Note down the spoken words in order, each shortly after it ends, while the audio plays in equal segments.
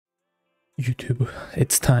YouTube,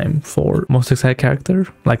 it's time for most excited character.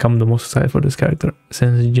 Like, I'm the most excited for this character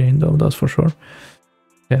since Jane, though, that's for sure.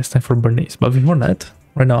 Yeah, it's time for Burnice. But before that,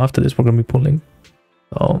 right now after this, we're gonna be pulling.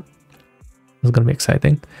 So it's gonna be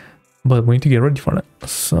exciting. But we need to get ready for that.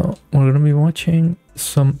 So we're gonna be watching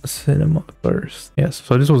some cinema first. Yes,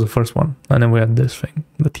 so this was the first one, and then we had this thing,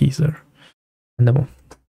 the teaser, and demo.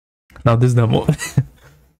 Now this demo,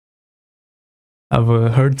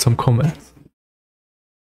 I've heard some comments.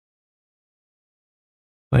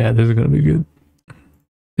 So yeah, this is gonna be good.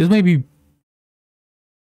 This may be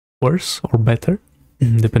worse or better,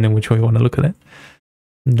 depending which way you want to look at it,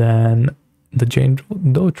 than the Jane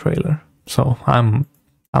Doe trailer. So I'm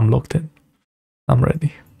locked in. I'm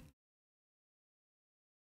ready.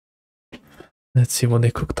 Let's see what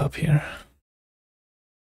they cooked up here.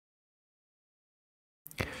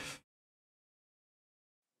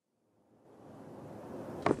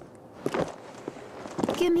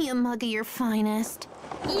 Give me a mug of your finest.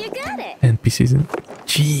 You got it. NPCs in.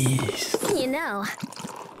 Jeez. You know,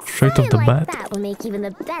 Straight off the like bat. that will make even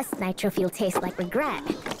the best nitro fuel taste like regret.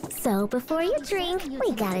 So before you drink,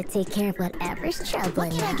 we gotta take care of whatever's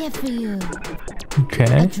troubling you. What can I get for you?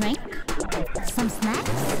 Okay. A drink? Some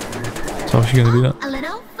snacks? So how's she gonna do that? A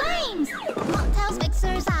little flames! Mocktails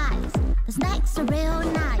exercise. The snacks are real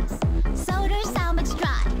nice. Sodas sound mixed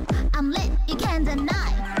dry. I'm lit, you can't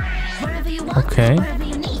deny. Wherever you want, Okay. wherever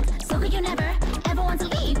you need. So could you never, ever want to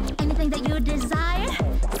leave? Anything that you desire,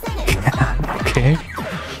 send it. Okay.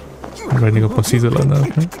 I'm running up on Caesar like that,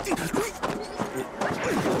 okay?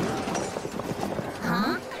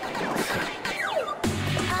 Huh?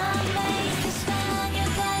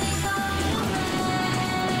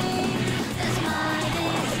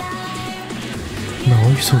 No,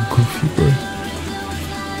 you're so goofy, bro.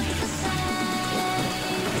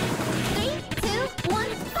 3, 2, 1,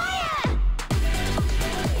 fire!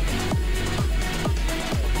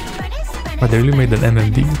 Oh, they really made an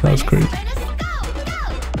MMD. That was crazy.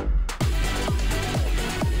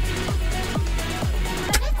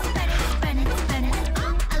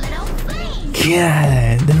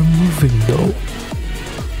 Yeah, they're moving though.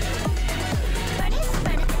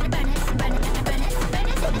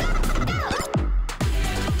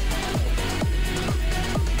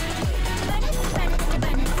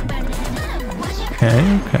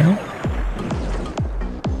 Okay, okay.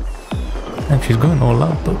 And she's going all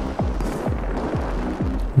out though.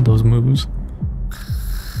 Those moves.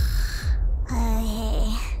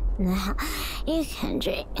 Now you can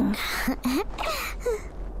drink.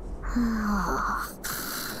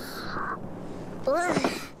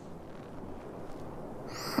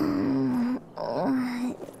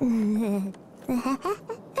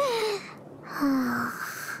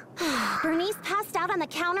 Burnice passed out on the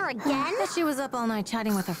counter again? Bet she was up all night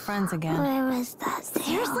chatting with her friends again. Where was that?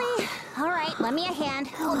 Seriously? All right, lend me a hand.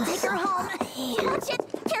 I'll take her home. Watch it.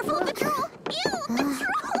 Careful of the troll. Ew, the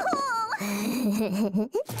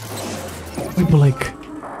troll. People like,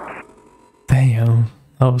 damn,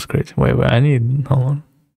 that was crazy. Wait, I need, hold on.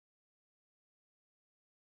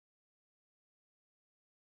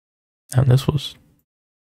 And this was.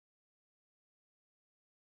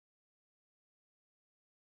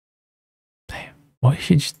 Damn, why is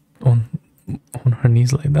she just on her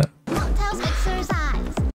knees like that? Mocktails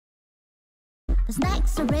exercise. The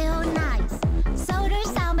snacks are real nice.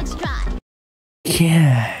 Sodas sound mixed dry.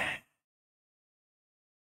 Yeah.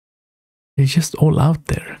 It's just all out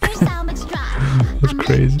there. That's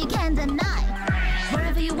crazy. You can't deny.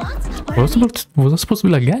 Wherever you want, Was that supposed to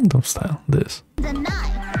be like Gangnam Style? This? deny.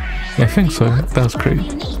 Yeah, I think so. That was crazy.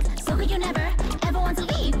 So could you never, ever want to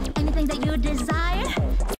leave? Anything that you desire?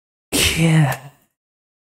 Yeah.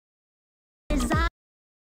 Desire.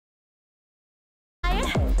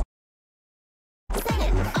 Set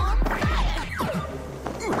it on fire.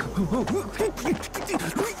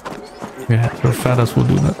 Yeah, her fat ass will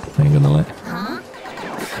do that. I ain't gonna lie. Huh?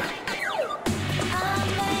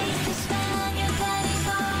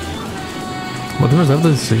 But the rest of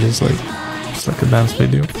this is just like a dance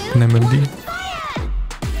video, an MMD.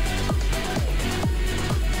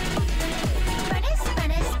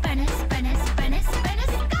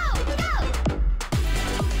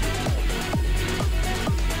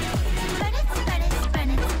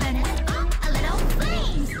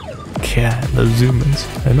 Yeah, the zoom-ins.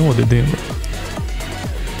 I know what they're doing.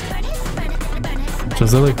 So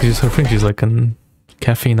is that like just her thing? She's like an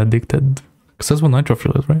caffeine addicted. Cause that's what nitro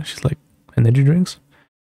fuel is, right? She's like energy drinks.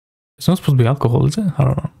 It's not supposed to be alcohol, is it? I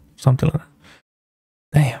don't know. Something like that.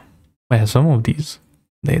 Damn. Yeah, some of these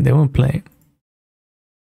they weren't playing.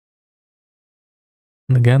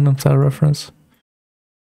 The Gangnam Style reference.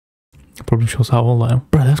 Probably shows how old I am.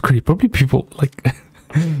 Bro, that's crazy. Probably people like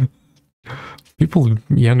people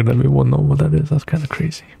younger than me won't know what that is. That's kind of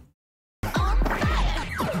crazy.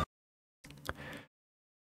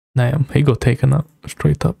 Damn, he got taken up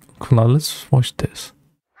straight up. Cool, now let's watch this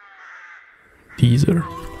teaser.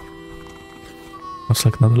 It's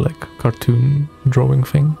like another like cartoon drawing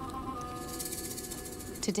thing.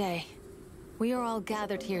 Today, we are all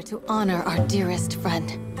gathered here to honor our dearest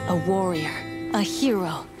friend. A warrior, a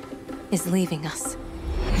hero, is leaving us.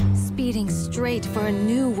 Speeding straight for a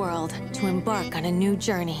new world to embark on a new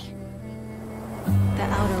journey. The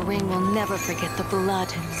Outer Ring will never forget the blood,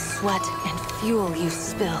 sweat, and fuel you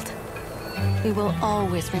spilled. We will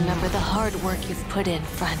always remember the hard work you've put in,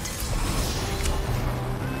 friend.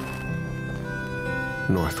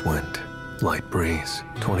 North wind, light breeze,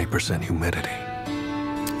 20% humidity.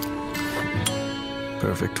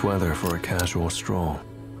 Perfect weather for a casual stroll.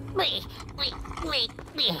 Wait.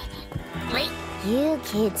 You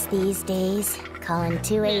kids these days, calling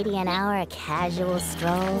 $2.80 an hour a casual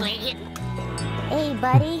stroll. Hey,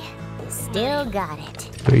 buddy, you still got it.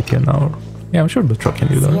 280 an hour. Yeah, I'm sure the truck can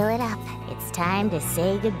do that. Seal it up. It's time to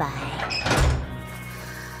say goodbye.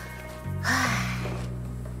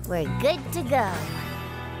 We're good to go.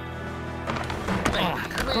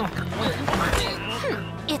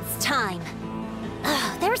 It's time.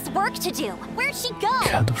 There's work to do. Where'd she go?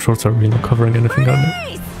 God, the shorts are really not covering anything on it.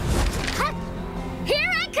 Burnice!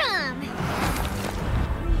 Here I come!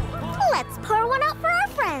 Let's pour one out for our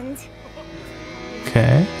friend.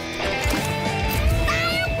 Okay.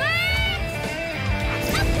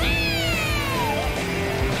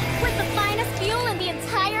 With the finest fuel in the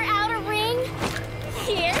entire Outer Ring,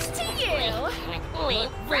 here's to you.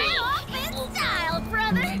 Wow, off in style,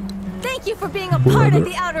 brother. Thank you for being a part of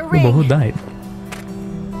the Outer Ring. But who died?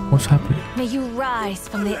 What's happening? May you rise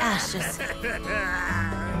from the ashes.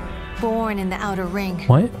 Born in the Outer Ring.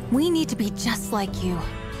 What? We need to be just like you.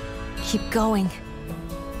 Keep going.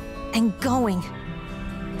 And going.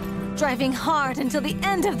 Driving hard until the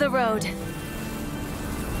end of the road.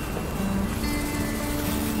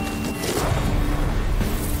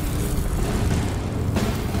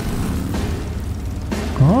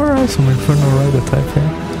 Alright, some Inferno Rider type thing.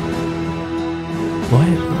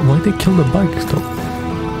 Why they kill the bike still?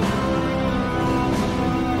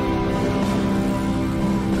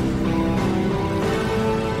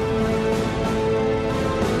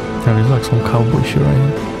 There is like some cowboy shit right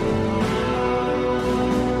here.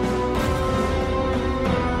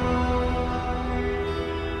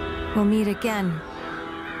 We'll meet again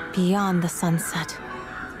beyond the sunset.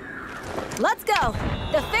 Let's go!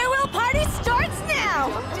 The farewell party starts now!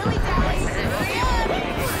 Dilly dally!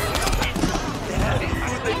 The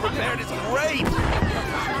food they prepared is great!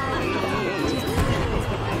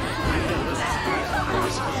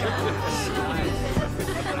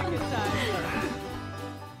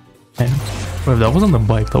 Well, if that wasn't the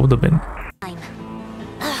bike, that would have been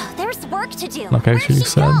There's work to do. like actually Where'd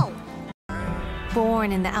she sad. go?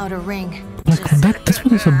 Born in the Outer Ring. Like that's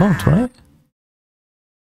what it's about, right?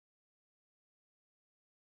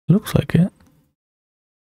 Looks like it.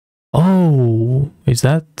 Oh, is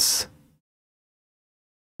that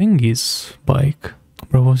Thingy's bike?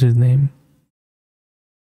 Bro, what's his name?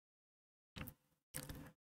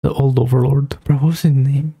 The old overlord. Bro, what's his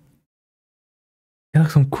name? He had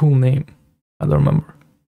like some cool name. I don't remember.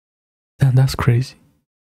 Damn, that's crazy.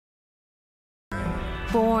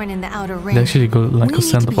 Born in the Outer Ring. They actually go like We a need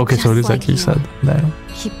send to up. be Okay, so it is just like actually you. sad. Damn.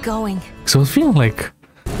 Keep going. So I was feeling like,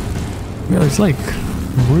 yeah, it's like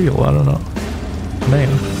real. I don't know.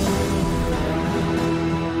 Damn.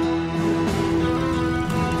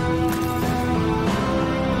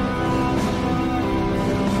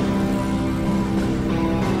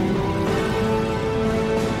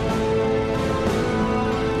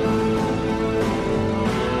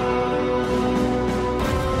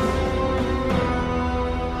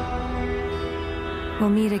 We'll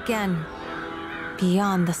meet again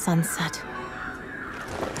beyond the sunset.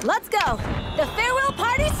 Let's go! The farewell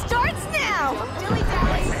party starts now! Dilly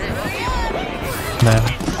dally! Man,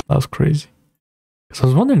 that was crazy. So I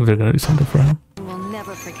was wondering if they're gonna do something for him. We'll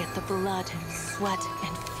never forget the blood, sweat,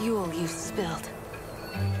 and fuel you spilled.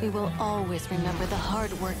 We will always remember the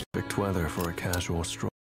hard work. Perfect weather for a casual stroll.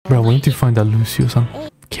 Bro, we need to find that Lucius and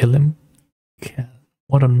kill him. Yeah.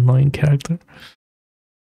 What an annoying character.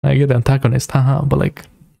 I get the antagonist, haha, but like,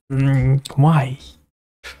 why?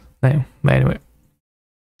 Damn. But anyway,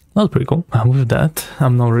 that was pretty cool. And with that,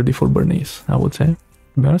 I'm now ready for Burnice, I would say,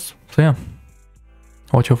 to be honest. So yeah,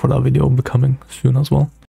 watch out for that video, will be coming soon as well.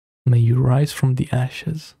 May you rise from the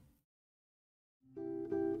ashes.